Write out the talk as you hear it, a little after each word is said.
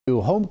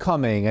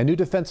Homecoming, a new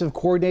defensive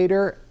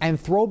coordinator, and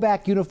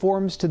throwback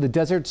uniforms to the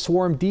Desert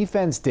Swarm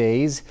defense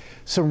days.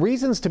 Some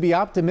reasons to be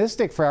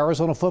optimistic for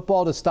Arizona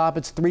football to stop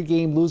its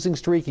three-game losing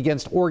streak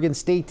against Oregon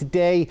State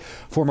today.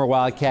 Former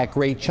Wildcat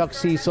great Chuck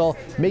Cecil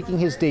making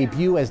his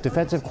debut as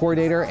defensive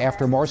coordinator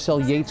after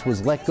Marcel Yates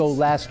was let go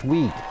last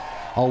week.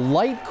 A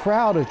light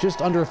crowd of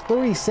just under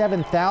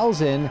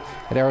 37,000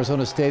 at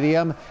Arizona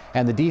Stadium,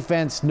 and the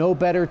defense no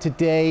better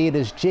today. It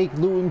is Jake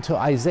Luton to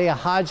Isaiah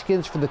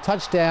Hodgkins for the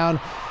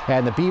touchdown,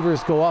 and the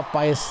Beavers go up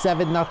by a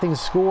 7-0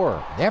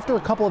 score. After a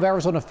couple of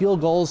Arizona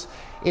field goals,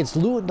 it's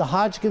Luton to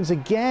Hodgkins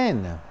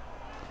again.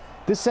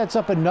 This sets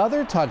up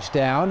another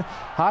touchdown.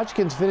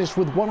 Hodgkins finished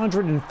with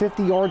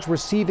 150 yards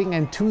receiving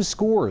and 2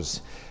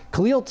 scores.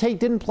 Khalil Tate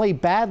didn't play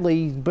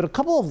badly, but a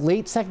couple of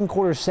late second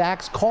quarter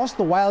sacks cost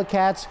the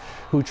Wildcats,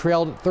 who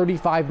trailed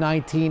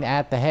 35-19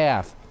 at the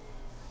half.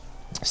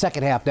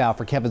 Second half now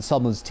for Kevin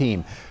Sumlin's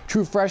team.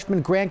 True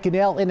freshman Grant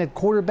Gunnell in at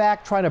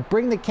quarterback, trying to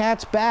bring the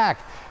Cats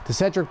back to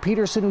Cedric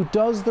Peterson, who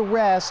does the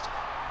rest.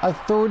 A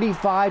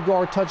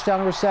 35-yard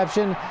touchdown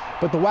reception,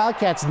 but the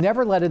Wildcats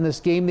never led in this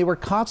game. They were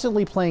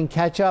constantly playing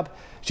catch-up.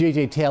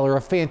 J.J. Taylor,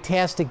 a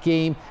fantastic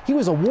game. He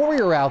was a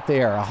warrior out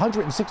there.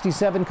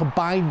 167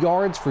 combined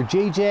yards for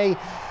J.J.,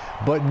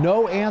 but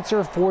no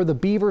answer for the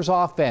Beavers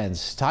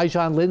offense.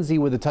 Tyjon Lindsey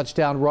with a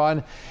touchdown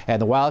run, and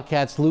the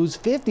Wildcats lose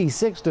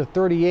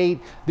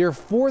 56-38, their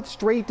 4th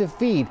straight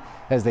defeat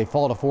as they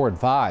fall to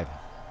 4-5.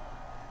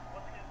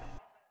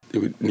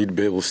 We need to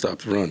be able to stop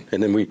the run,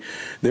 and then we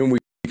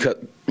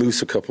cut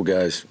loose a couple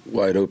guys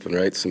wide open,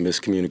 right? Some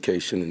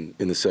miscommunication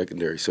in the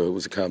secondary. So it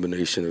was a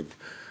combination of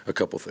a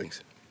couple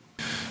things.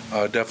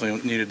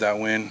 Definitely needed that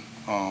win.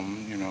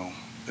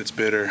 It's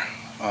bitter.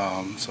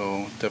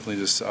 So definitely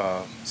just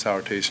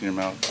sour taste in your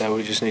mouth. That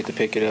we just need to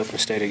pick it up and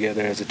stay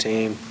together as a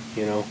team.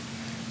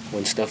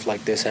 When stuff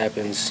like this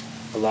happens,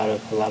 a lot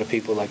of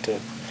people like to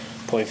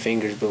point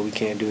fingers, but we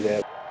can't do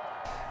that.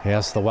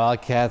 Yes, the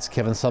Wildcats,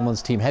 Kevin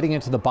Sumlin's team, heading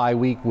into the bye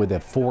week with a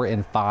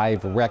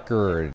 4-5 record.